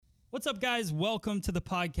What's up, guys? Welcome to the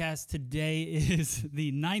podcast. Today is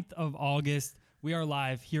the 9th of August. We are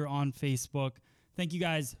live here on Facebook. Thank you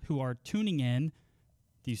guys who are tuning in.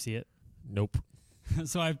 Do you see it? Nope.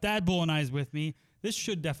 So I have Dad Bull and Eyes with me. This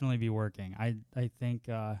should definitely be working. I think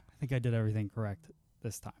I did everything correct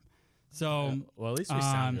this time. So well, at least we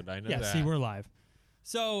sounded. I know that. Yeah, see, we're live.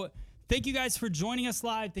 So thank you guys for joining us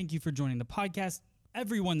live. Thank you for joining the podcast.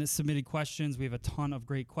 Everyone that submitted questions, we have a ton of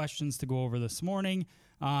great questions to go over this morning.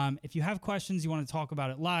 If you have questions, you want to talk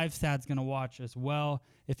about it live, Thad's going to watch as well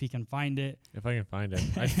if he can find it. If I can find it.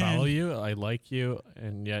 I follow you, I like you,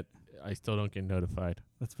 and yet I still don't get notified.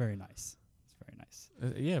 That's very nice. It's very nice.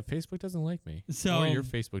 Yeah, Facebook doesn't like me. So, or your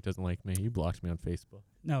Facebook doesn't like me. You blocked me on Facebook.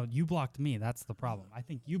 No, you blocked me. That's the problem. I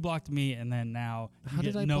think you blocked me, and then now you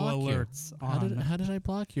get I no block alerts. How did I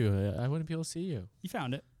block you? I wouldn't be able to see you. You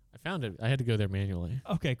found it. I found it. I had to go there manually.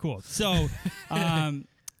 Okay, cool. So,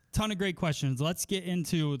 ton of great questions. Let's get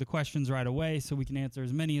into the questions right away so we can answer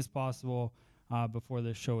as many as possible before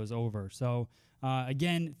this show is over. So,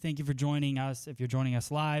 again, thank you for joining us. If you're joining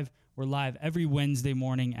us live, we're live every Wednesday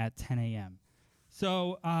morning at 10 a.m.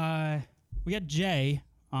 So, we got Jay.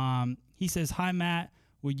 He says, "Hi, Matt.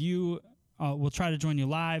 We'll try to join you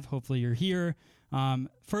live. Hopefully you're here."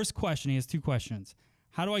 First question, he has two questions.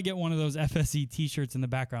 How do I get one of those FSE t-shirts in the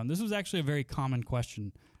background? This was actually a very common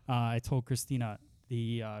question. I told Christina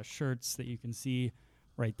the shirts that you can see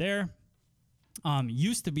right there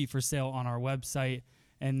used to be for sale on our website,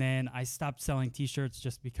 and then I stopped selling t-shirts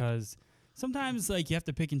just because sometimes you have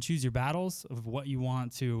to pick and choose your battles of what you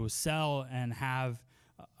want to sell and have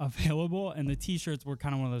available, and the t-shirts were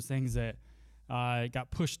kind of one of those things that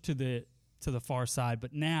got pushed to the far side,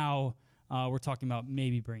 but now we're talking about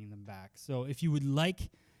maybe bringing them back. So if you would like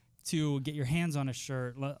to get your hands on a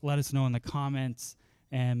shirt, let us know in the comments,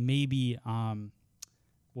 and maybe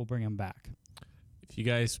we'll bring them back. If you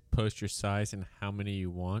guys post your size and how many you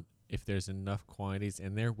want, if there's enough quantities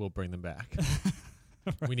in there, we'll bring them back.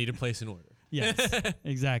 Right. We need to place an order. Yes,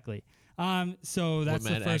 exactly. So that's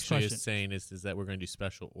what Matt the first actually question. is saying is that we're going to do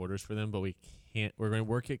special orders for them, but we can't. We're going to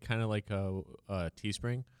work it kind of like a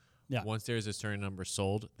Teespring. Yeah. Once there's a certain number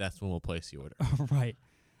sold, that's when we'll place the order. Right.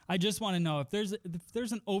 I just want to know if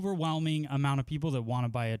there's an overwhelming amount of people that want to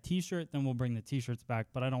buy a T-shirt, then we'll bring the T-shirts back.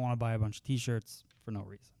 But I don't want to buy a bunch of T-shirts for no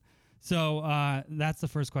reason. So that's the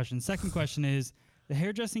first question. Second question is, the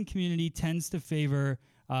hairdressing community tends to favor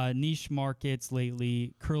niche markets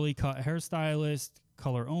lately: curly cut hairstylist,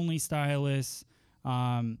 color only stylist,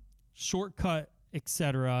 shortcut,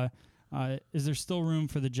 etc. Is there still room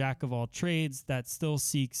for the jack of all trades that still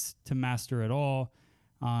seeks to master it all?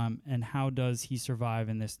 And how does he survive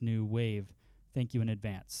in this new wave? Thank you in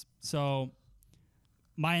advance. So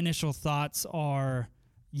my initial thoughts are,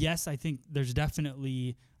 yes, I think there's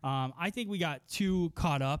definitely, I think we got too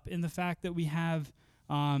caught up in the fact that we have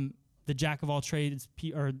the jack of all trades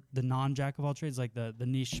or the non-jack of all trades, like the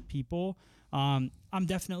niche people. I'm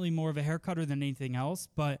definitely more of a hair cutter than anything else,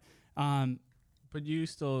 but you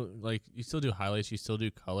still do highlights, you still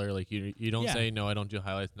do color. Like you don't say, no, I don't do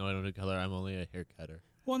highlights, no, I don't do color, I'm only a hair cutter.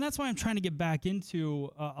 Well, and that's why I'm trying to get back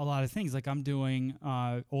into a lot of things. Like I'm doing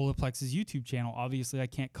Olaplex's YouTube channel. Obviously, I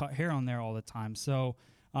can't cut hair on there all the time. So,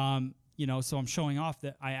 so I'm showing off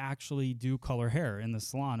that I actually do color hair in the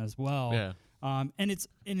salon as well. Yeah. And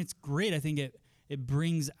it's great. I think it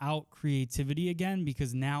brings out creativity again,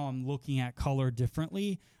 because now I'm looking at color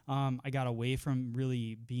differently. I got away from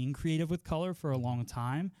really being creative with color for a long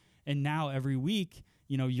time. And now every week,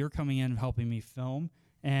 you're coming in and helping me film.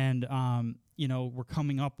 And, we're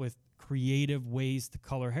coming up with creative ways to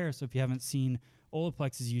color hair. So if you haven't seen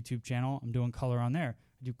Olaplex's YouTube channel, I'm doing color on there.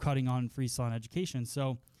 I do cutting on Free Salon Education.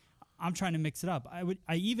 So I'm trying to mix it up.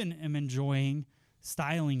 I even am enjoying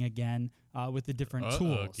styling again with the different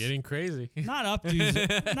tools. Getting crazy. Not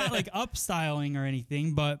updos, not like up styling or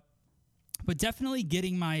anything, but definitely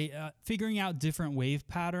getting my figuring out different wave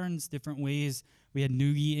patterns, different ways. We had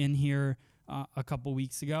Noogie in here a couple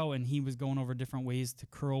weeks ago, and he was going over different ways to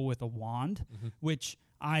curl with a wand, which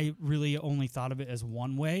I really only thought of it as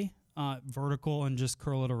one way, vertical and just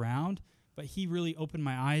curl it around. But he really opened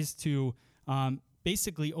my eyes to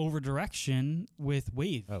basically over direction with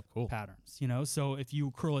wave patterns. So if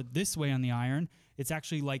you curl it this way on the iron, it's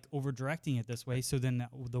actually like over directing it this way. So then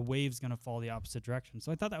the wave's going to fall the opposite direction.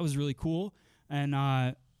 So I thought that was really cool. And,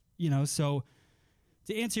 so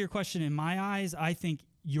to answer your question, in my eyes, I think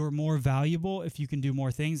you're more valuable if you can do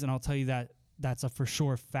more things. And I'll tell you that that's a for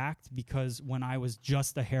sure fact, because when I was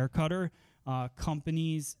just a hair cutter,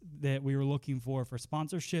 companies that we were looking for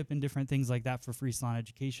sponsorship and different things like that for Free Salon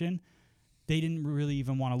Education, they didn't really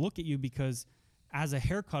even want to look at you, because as a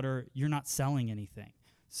hair cutter, you're not selling anything.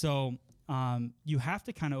 So you have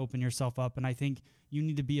to kind of open yourself up, and I think you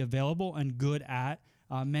need to be available and good at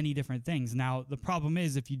many different things. Now, the problem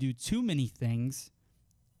is if you do too many things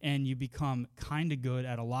and you become kind of good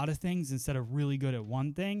at a lot of things instead of really good at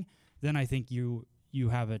one thing, then I think you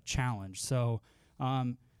have a challenge. So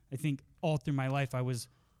I think all through my life I was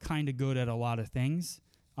kind of good at a lot of things.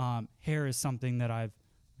 Hair is something that I've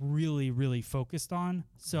really, really focused on.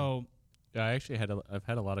 So yeah, I've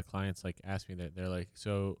had a lot of clients like ask me that. They're like,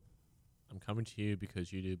 so I'm coming to you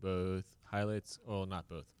because you do both highlights, well, not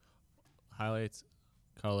both, highlights,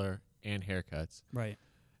 color, and haircuts. Right.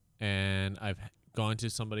 And I've gone to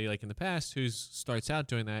somebody like in the past who starts out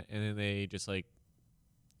doing that, and then they just like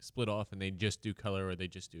split off and they just do color or they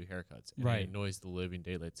just do haircuts. And Right. it annoys the living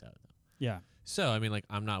daylights out of them. Yeah. So, I mean, like,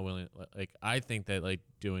 I'm not willing, like, I think that, like,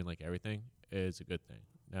 doing, like, everything is a good thing.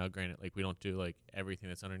 Now, granted, like, we don't do, like, everything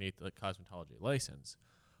that's underneath the cosmetology license.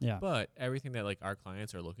 Yeah. But everything that, like, our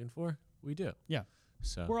clients are looking for, we do. Yeah.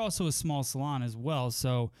 So We're also a small salon as well.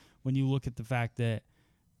 So when you look at the fact that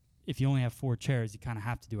if you only have 4 chairs, you kind of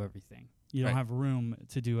have to do everything. You don't Right. have room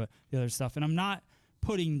to do the other stuff. And I'm not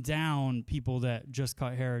putting down people that just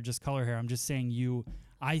cut hair or just color hair. I'm just saying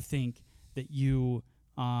I think that you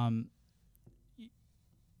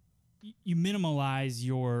minimalize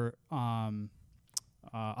your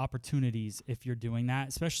opportunities if you're doing that,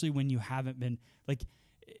 especially when you haven't been, like,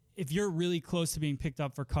 if you're really close to being picked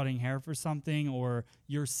up for cutting hair for something or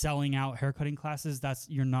you're selling out haircutting classes,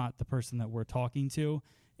 you're not the person that we're talking to.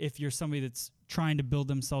 If you're somebody that's trying to build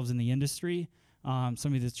themselves in the industry,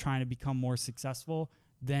 somebody that's trying to become more successful,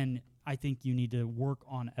 then I think you need to work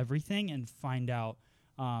on everything and find out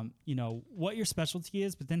what your specialty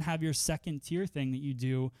is, but then have your second tier thing that you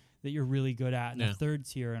do that you're really good at, and the third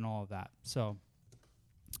tier and all of that. So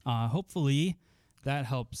hopefully that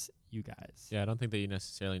helps you guys. yeah, I don't think that you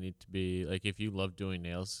necessarily need to be, like, if you love doing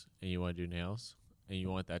nails and you want to do nails and you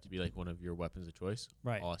want that to be, like, one of your weapons of choice,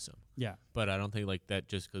 Right. awesome. Yeah. But I don't think, like, that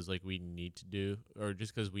just because, like, we need to do, or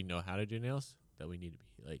just because we know how to do nails, that we need to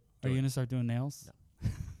be, like, Are you doing going to start doing nails? No.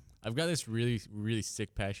 I've got this really, really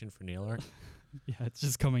sick passion for nail art. Yeah, it's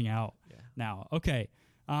just coming out Yeah. now. Okay.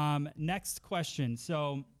 Next question.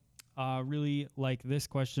 So really like this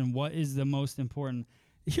question. What is the most important?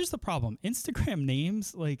 Here's the problem. Instagram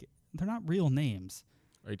names, like, they're not real names.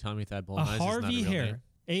 Are you telling me that A Bolognese is not a Harvey real Hair. name?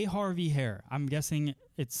 A Harvey Hair. I'm guessing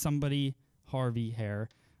it's somebody Harvey Hair.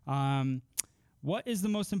 What is the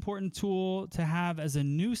most important tool to have as a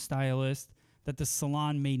new stylist that the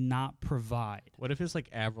salon may not provide? What if it's like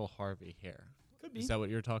Avril Harvey Hair? Could be. Is that what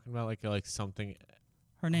you're talking about? Like something?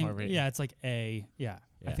 Her name, Harvey. yeah, it's like A. Yeah.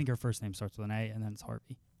 I Yeah. think her first name starts with an A, and then it's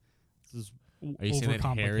Harvey. This is Are you saying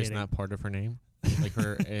that hair is overcomplicating. not part of her name? Like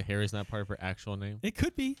her hair is not part of her actual name? It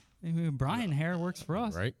could be. I mean, Brian Hair works for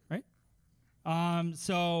us, Right?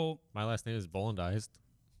 So My last name is Bollandized.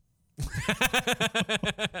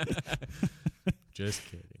 Just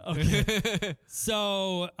kidding. okay.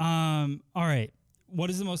 So all right. What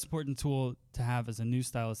is the most important tool to have as a new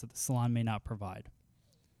stylist that the salon may not provide?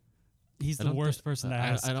 He's the worst person to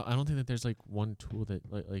ask. I don't think that there's like one tool that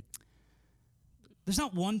like There's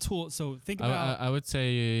not one tool. So think about. I would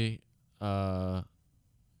say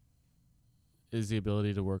is the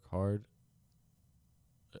ability to work hard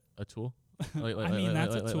a tool? Like, I mean,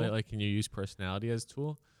 that's a tool. Like, can you use personality as a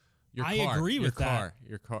tool? I agree with that.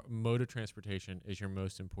 Your car, mode of transportation is your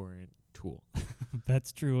most important tool.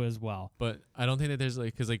 That's true as well. But I don't think that there's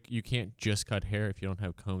like, because like you can't just cut hair if you don't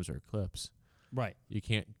have combs or clips. Right. You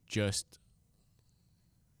can't just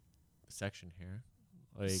section hair.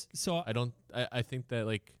 Like, So I think that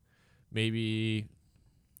like maybe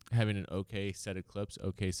having an okay set of clips,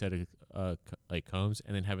 okay set of like combs,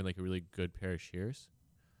 and then having like a really good pair of shears,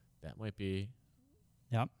 that might be.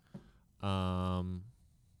 Yep. I'm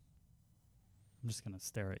just gonna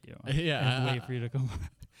stare at you. Yeah, and wait for you to come.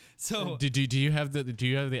 So do you have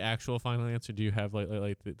the actual final answer? Do you have like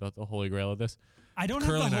the holy grail of this? I don't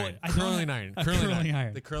curling have the iron. Curling iron. Curling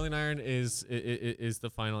iron. The curling iron is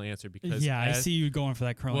the final answer because I see you going for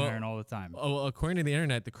that curling iron all the time. Well, according to the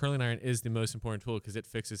internet, the curling iron is the most important tool because it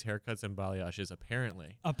fixes haircuts and balayages.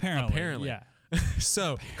 Apparently. Yeah.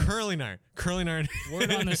 So curling iron.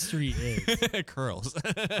 Word on the street is curls.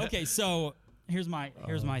 Okay, so here's my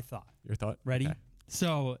thought. Your thought? Ready? Okay.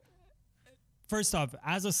 So first off,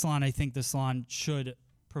 as a salon, I think the salon should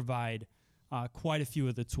provide quite a few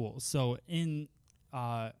of the tools. So in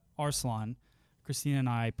our salon, Christina and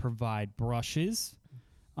I provide brushes,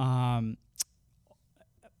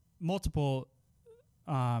 multiple.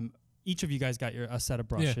 Each of you guys got a set of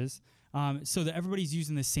brushes, so that everybody's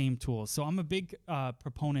using the same tools. So I'm a big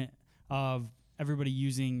proponent of everybody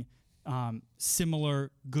using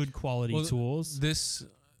similar good quality tools.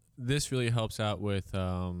 This really helps out with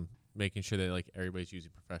making sure that like everybody's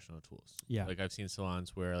using professional tools. Yeah. Like I've seen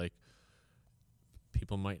salons where like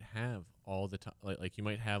people might have all the time, like you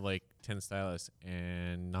might have like 10 stylists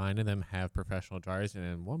and 9 of them have professional dryers, and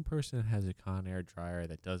then one person has a Conair dryer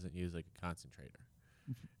that doesn't use like a concentrator.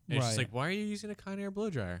 And it's just like, why are you using a Conair blow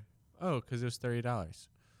dryer? Oh, because it was $30.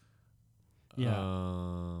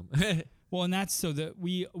 Yeah. Well, and that's so that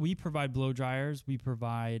we provide blow dryers, we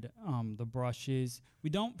provide the brushes. We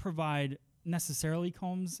don't provide necessarily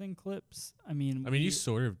combs and clips. I mean, you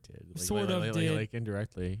sort of did, like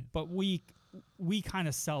indirectly. But we kind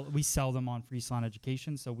of sell them on Free Salon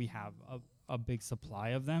Education, so we have a big supply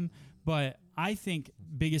of them. But I think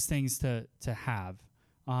biggest things to have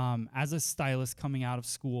as a stylist coming out of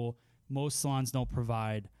school, most salons don't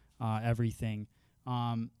provide everything.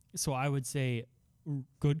 So I would say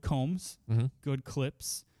good combs, good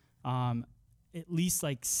clips, at least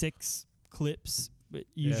like 6 clips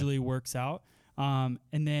usually works out. And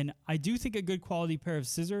then I do think a good quality pair of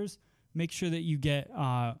scissors, make sure that you get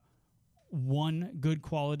one good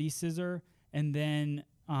quality scissor, and then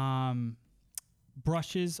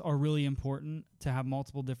brushes are really important to have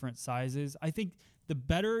multiple different sizes. I think the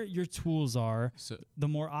better your tools are, the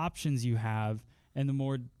more options you have and the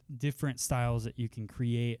more different styles that you can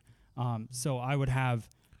create. So I would have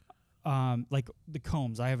like the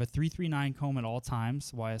combs. I have a 339 comb at all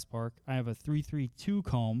times, YS Park. I have a 332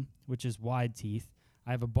 comb, which is wide teeth.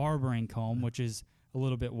 I have a barbering comb, which is a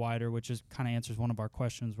little bit wider, which is kind of answers one of our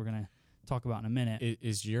questions we're going to talk about in a minute.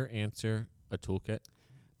 Is your answer a toolkit?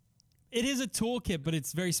 It is a toolkit, but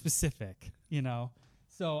it's very specific, you know.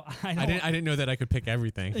 So I didn't know that I could pick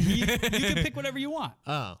everything. You can pick whatever you want.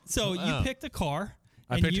 Oh. So you picked a car.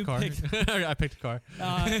 I picked a car. I picked a car.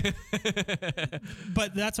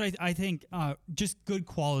 But that's what I think. Just good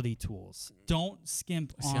quality tools. Don't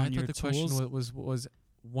skimp on your tools. I thought the question was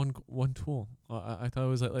one tool. I thought it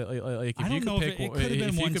was like if I don't know if it could have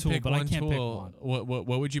been one tool, but I can't pick one. What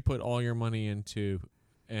would you put all your money into?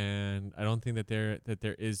 And I don't think that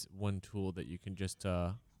there is one tool that you can just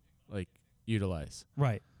like utilize.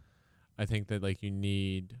 Right. I think that like you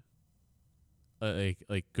need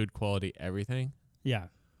like good quality everything. Yeah.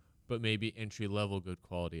 But maybe entry level good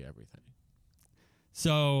quality everything.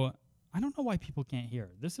 So I don't know why people can't hear.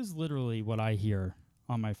 This is literally what I hear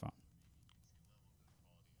on my phone.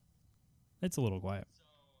 It's a little quiet.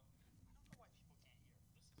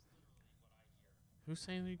 Who's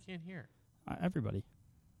saying that you can't hear? Everybody.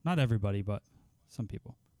 Not everybody, but some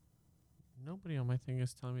people. Nobody on my thing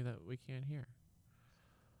is telling me that we can't hear.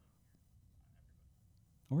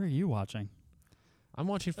 Where are you watching? I'm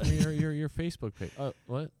watching from your Facebook page.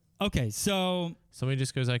 What? Okay, so somebody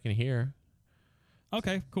just goes, I can hear.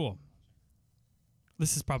 Okay, cool.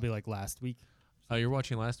 This is probably like last week. Oh, you're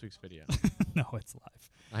watching last week's video. No, it's live.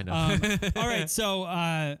 I know. All right,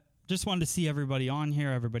 so just wanted to see everybody on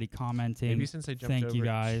here, everybody commenting. Maybe since I jumped over you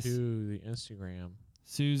guys. to the Instagram.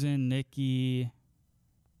 Susan, Nikki.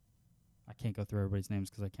 I can't go through everybody's names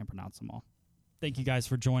because I can't pronounce them all. Thank you guys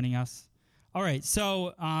for joining us. All right,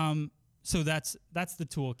 so so that's the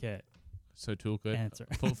toolkit. So toolkit, answer.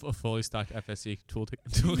 Fully stocked FSC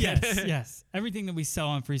toolkit. Yes. Everything that we sell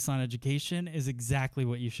on Free Salon Education is exactly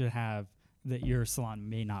what you should have that your salon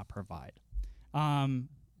may not provide.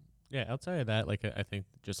 Yeah, outside of that, like I think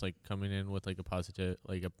just like coming in with like a positive,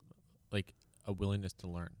 like a willingness to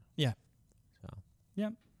learn. Yeah. So.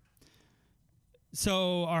 Yep.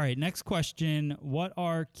 So, all right, next question. What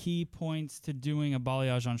are key points to doing a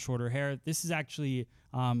balayage on shorter hair? This is actually,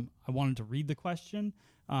 I wanted to read the question,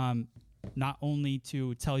 not only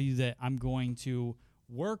to tell you that I'm going to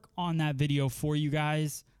work on that video for you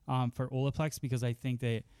guys for Olaplex, because I think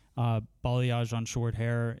that balayage on short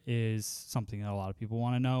hair is something that a lot of people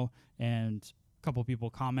want to know. And a couple people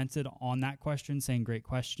commented on that question saying, great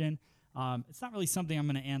question. It's not really something I'm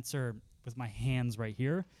going to answer with my hands right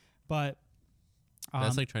here, but...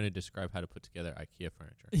 that's like trying to describe how to put together IKEA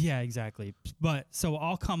furniture. Yeah, exactly. But so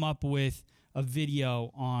I'll come up with a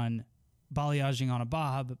video on balayaging on a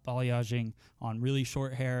bob, balayaging on really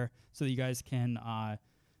short hair, so that you guys can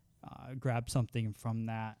grab something from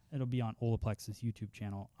that. It'll be on Olaplex's YouTube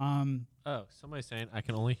channel. Oh, somebody's saying I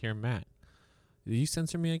can only hear Matt. Did you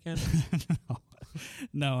censor me again?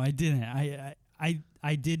 No, I didn't.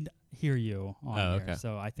 I did hear you on here, okay.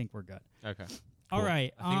 So I think we're good. Okay. Cool. All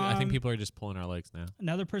right. I think people are just pulling our legs now.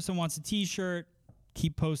 Another person wants a T-shirt.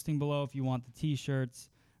 Keep posting below if you want the T-shirts.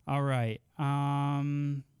 All right. I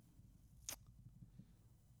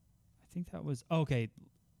think that was... Okay.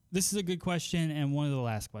 This is a good question and one of the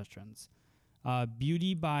last questions.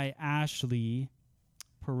 Beauty by Ashley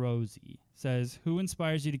Perosi says, who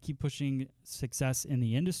inspires you to keep pushing success in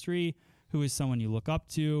the industry? Who is someone you look up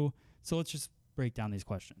to? So let's just break down these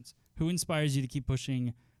questions. Who inspires you to keep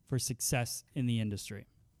pushing for success in the industry?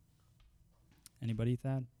 Anybody,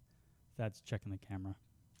 Thad? Thad's checking the camera.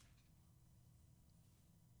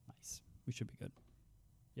 Nice. We should be good.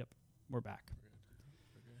 Yep, we're back.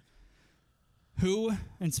 Who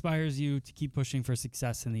inspires you to keep pushing for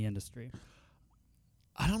success in the industry?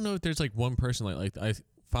 I don't know if there's like one person like I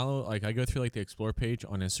follow, like I go through like the explore page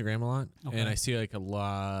on Instagram a lot, and I see like a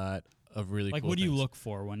lot of really like cool what do you things. look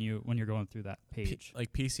for when you're going through that page?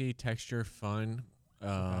 Like PC, texture, fun.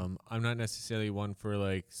 I'm not necessarily one for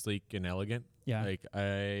like sleek and elegant. Yeah. Like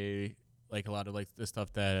I like a lot of like the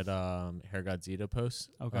stuff that Hair God Zito posts.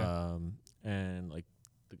 Okay. And like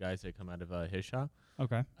the guys that come out of his shop.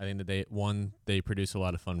 Okay. I think that they produce a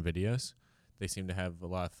lot of fun videos. They seem to have a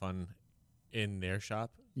lot of fun in their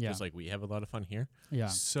shop. Yeah. Just like we have a lot of fun here. Yeah.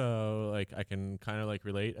 So like I can kind of like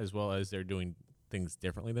relate, as well as they're doing things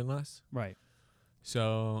differently than us. Right.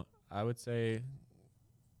 So I would say,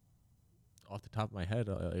 off the top of my head,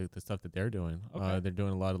 the stuff that they're doing. Okay. They're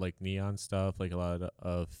doing a lot of like neon stuff, like a lot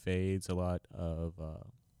of fades, a lot of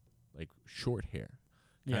like short hair.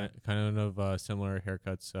 Kind of similar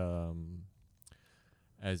haircuts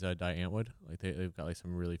as Di Antwood. Like they've got like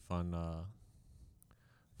some really fun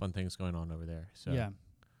things going on over there. So yeah,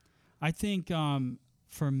 I think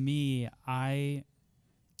for me, I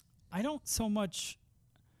don't so much.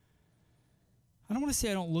 I don't want to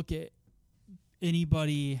say I don't look at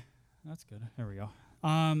anybody. That's good. There we go.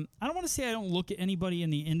 I don't want to say I don't look at anybody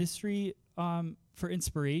in the industry for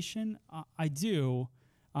inspiration. I do.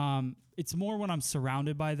 It's more when I'm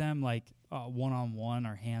surrounded by them, like one-on-one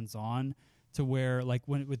or hands-on, to where like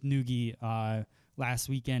when with Noogie last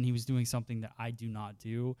weekend, he was doing something that I do not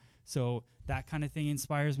do. So that kind of thing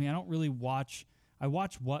inspires me. I don't really watch. I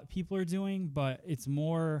watch what people are doing, but it's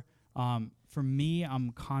more for me.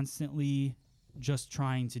 I'm constantly just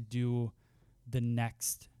trying to do the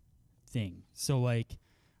next thing. So like,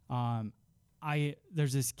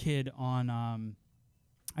 there's this kid on.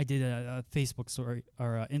 I did a Facebook story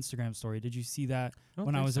or a Instagram story. Did you see that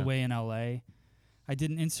when I was away in LA? I did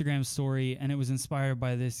an Instagram story, and it was inspired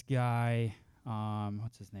by this guy.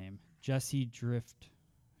 What's his name? Jesse Driftwood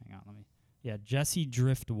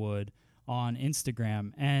on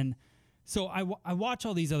Instagram. And so I watch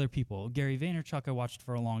all these other people. Gary Vaynerchuk I watched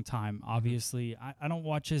for a long time, obviously. I don't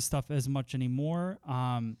watch his stuff as much anymore.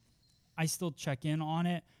 I still check in on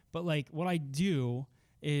it. But like what I do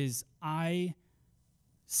is I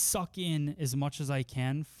suck in as much as I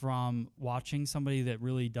can from watching somebody that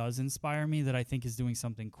really does inspire me, that I think is doing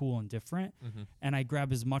something cool and different. Mm-hmm. And I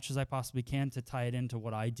grab as much as I possibly can to tie it into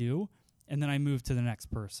what I do. And then I move to the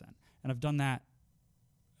next person. And I've done that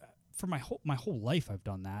for my whole life. I've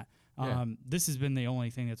done that. This has been the only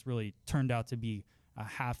thing that's really turned out to be a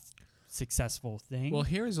half successful thing. Well,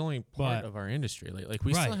 hair is only part of our industry. Like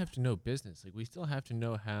we still have to know business. Like we still have to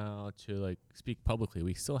know how to like speak publicly.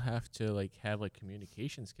 We still have to like have like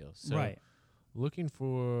communication skills. So looking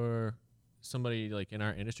for somebody like in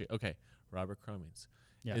our industry. Okay, Robert Cromings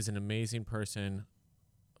is an amazing person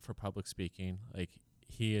for public speaking. Like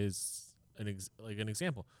he is an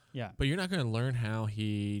example. Yeah. But you're not going to learn how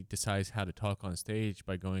he decides how to talk on stage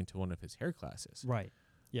by going to one of his hair classes. Right.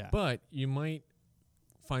 Yeah. But you might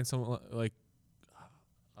find someone like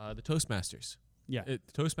the Toastmasters. Yeah.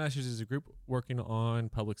 Toastmasters is a group working on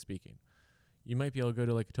public speaking. You might be able to go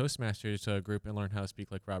to like a Toastmasters group and learn how to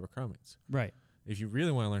speak like Robert Cromings. Right. If you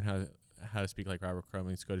really want to learn how to speak like Robert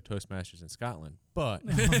Cromings, go to Toastmasters in Scotland. But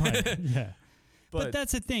but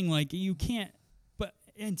that's the thing. Like you can't.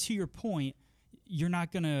 And to your point, you're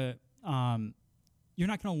not gonna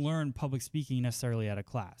learn public speaking necessarily at a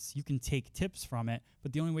class. You can take tips from it,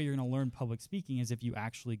 but the only way you're gonna learn public speaking is if you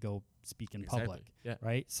actually go speak in public. Yeah.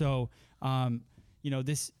 Right. So,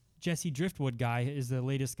 this Jesse Driftwood guy is the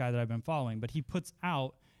latest guy that I've been following, but he puts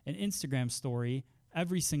out an Instagram story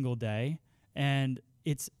every single day, and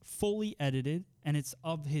it's fully edited, and it's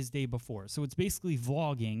of his day before. So it's basically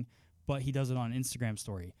vlogging, but he does it on an Instagram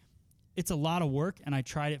story. It's a lot of work, and I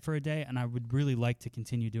tried it for a day, and I would really like to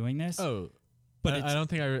continue doing this. Oh, but I don't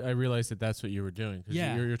think I realized that that's what you were doing. Because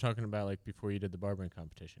you're talking about like before you did the barbering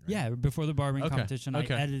competition, right? Yeah, before the barbering competition, I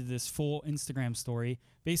edited this full Instagram story.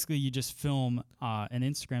 Basically, you just film an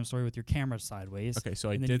Instagram story with your camera sideways. Okay, so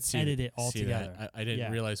edit it all together. I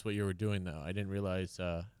didn't realize what you were doing, though. I didn't realize.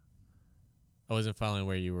 I wasn't following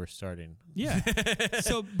where you were starting. Yeah.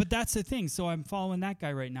 But that's the thing. So I'm following that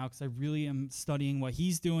guy right now because I really am studying what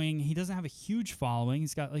he's doing. He doesn't have a huge following.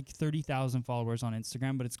 He's got like 30,000 followers on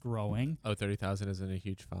Instagram, but it's growing. Oh, 30,000 isn't a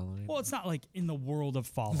huge following. Well, it's not like in the world of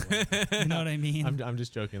followers. You know what I mean? I'm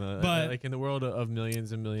just joking. But like in the world of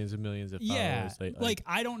millions and millions and millions of followers. Like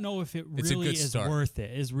I don't know if it really is worth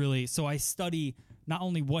it. Is really so I study not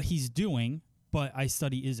only what he's doing, but I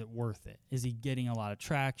study, is it worth it? Is he getting a lot of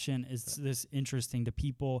traction? Is this interesting to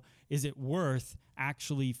people? Is it worth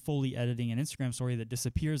actually fully editing an Instagram story that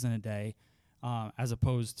disappears in a day as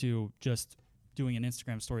opposed to just doing an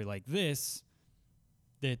Instagram story like this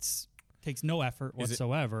that takes no effort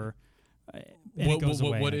whatsoever?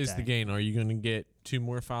 What is the gain? Are you going to get 2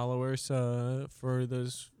 more followers for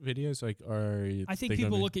those videos? Like, I think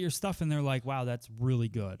people look at your stuff and they're like, wow, that's really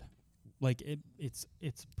good. Like it's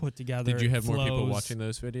put together. Did you have more people watching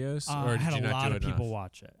those videos? Or did I had a lot of people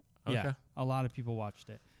watch it. Okay. Yeah, a lot of people watched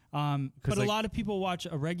it. But a lot of people watch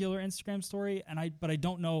a regular Instagram story, but I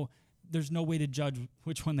don't know. There's no way to judge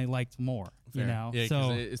which one they liked more. Fair. You know, yeah.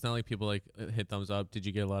 So it's not like people like hit thumbs up. Did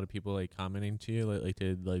you get a lot of people like commenting to you?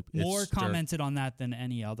 Like more commented on that than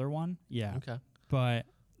any other one. Yeah. Okay. But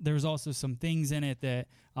there's also some things in it that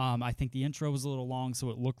I think the intro was a little long,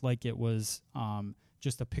 so it looked like it was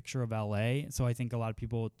just a picture of LA. So I think a lot of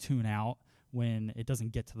people tune out when it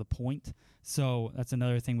doesn't get to the point. So that's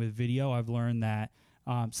another thing with video. I've learned that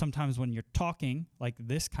sometimes when you're talking like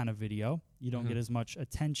this kind of video, you don't get as much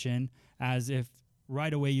attention as if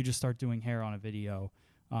right away you just start doing hair on a video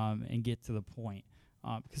and get to the point.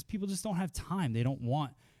 Because people just don't have time. They don't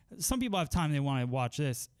want... Some people have time. They want to watch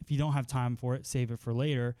this. If you don't have time for it, save it for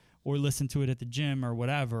later or listen to it at the gym or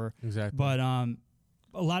whatever. Exactly. But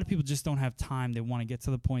a lot of people just don't have time. They want to get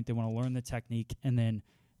to the point. They want to learn the technique, and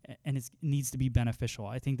it needs to be beneficial.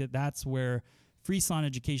 I think that's where free salon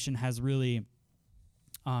education has really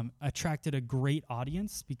attracted a great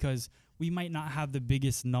audience, because we might not have the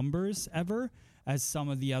biggest numbers ever as some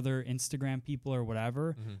of the other Instagram people or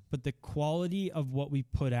whatever, but the quality of what we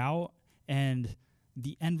put out and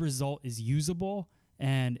the end result is usable.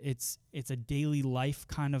 And it's a daily life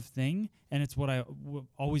kind of thing, and it's what I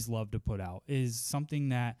always love to put out, is something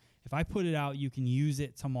that if I put it out, you can use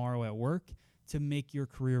it tomorrow at work to make your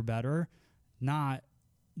career better, not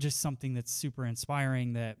just something that's super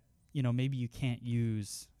inspiring that, you know, maybe you can't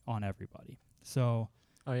use on everybody. So,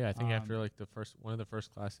 oh yeah, I think after like one of the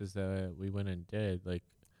first classes that we went and did, like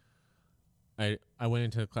I went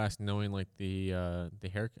into the class knowing like the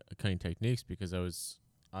hair cutting techniques, because I was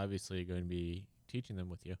obviously going to be teaching them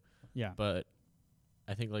with you. Yeah. But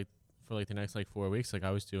I think like for like the next like 4 weeks, like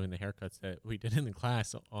I was doing the haircuts that we did in the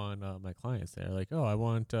class on my clients. They're like, oh, I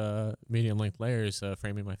want medium length layers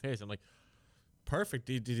framing my face. I'm like, perfect.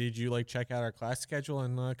 Did you like check out our class schedule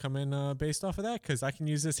and come in based off of that? Because I can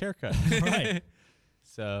use this haircut. Right.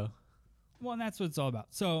 So. Well, and that's what it's all about.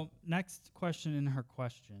 So next question in her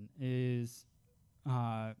question is,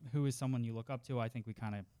 who is someone you look up to? I think we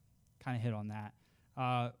kind of hit on that.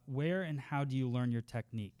 Where and how do you learn your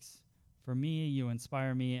techniques? For me, you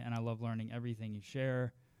inspire me, and I love learning everything you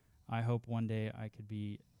share. I hope one day I could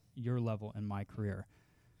be your level in my career.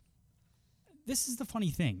 This is the funny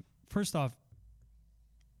thing. First off,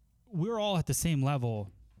 we're all at the same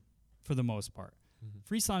level for the most part.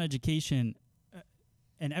 Free salon education,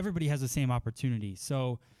 and everybody has the same opportunity.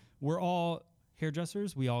 So we're all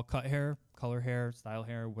hairdressers. We all cut hair, color hair, style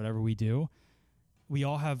hair, whatever we do. We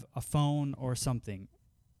all have a phone or something.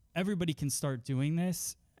 Everybody can start doing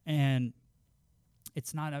this, and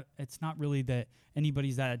it's not really that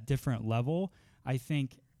anybody's at a different level. I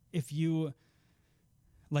think if you,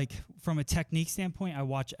 like, from a technique standpoint, I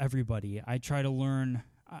watch everybody. I try to learn.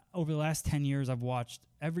 Over the last 10 years, I've watched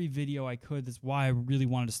every video I could. That's why I really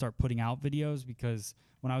wanted to start putting out videos, because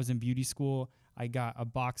when I was in beauty school, I got a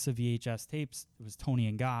box of VHS tapes. It was Tony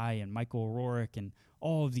and Guy and Michael O'Rourke and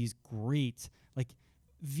all of these great, like,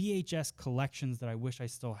 VHS collections that I wish I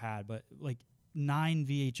still had, but like 9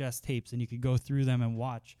 VHS tapes, and you could go through them and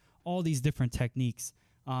watch all these different techniques,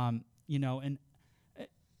 you know, and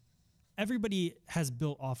everybody has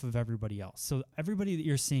built off of everybody else. So everybody that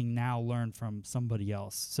you're seeing now learned from somebody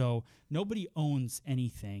else. So nobody owns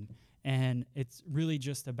anything, and it's really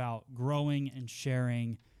just about growing and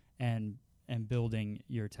sharing and building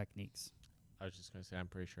your techniques. I was just going to say, I'm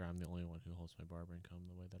pretty sure I'm the only one who holds my barber and comb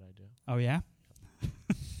the way that I do. Oh, yeah?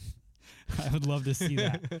 I would love to see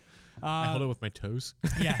that. I hold it with my toes.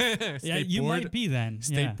 Yeah. Yeah, you might be then.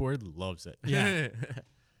 State board loves it. Yeah.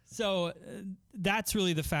 So that's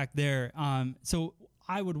really the fact there. So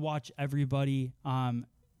I would watch everybody.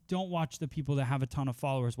 Don't watch the people that have a ton of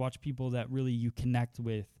followers. Watch people that really you connect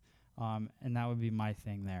with And that would be my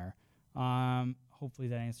thing there. Hopefully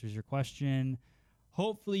that answers your question.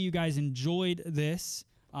 Hopefully you guys enjoyed this.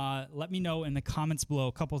 Let me know in the comments below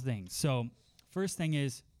a couple things. So first thing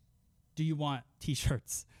is, do you want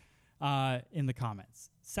t-shirts in the comments?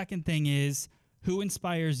 Second thing is, who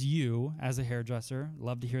inspires you as a hairdresser?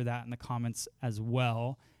 Love to hear that in the comments as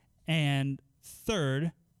well. And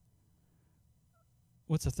third,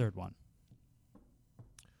 what's the third one?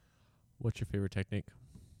 What's your favorite technique?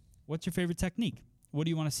 What's your favorite technique? What do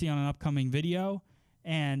you want to see on an upcoming video?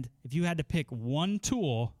 And if you had to pick one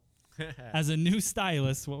tool as a new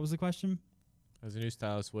stylist, what was the question? As a new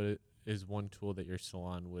stylist, what is one tool that your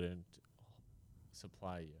salon wouldn't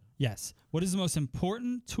supply you? Yes. What is the most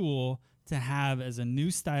important tool to have as a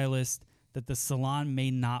new stylist that the salon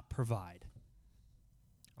may not provide?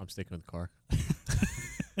 I'm sticking with the car.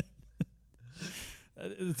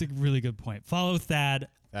 That's a really good point. Follow Thad.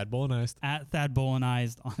 Thad Bolanized. At Thad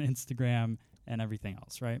Bolanized on Instagram and everything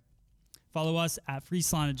else, right? Follow us at Free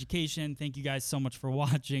Salon Education. Thank you guys so much for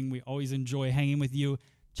watching. We always enjoy hanging with you.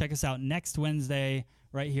 Check us out next Wednesday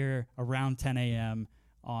right here around 10 a.m.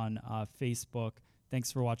 on Facebook.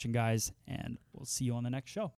 Thanks for watching, guys, and we'll see you on the next show.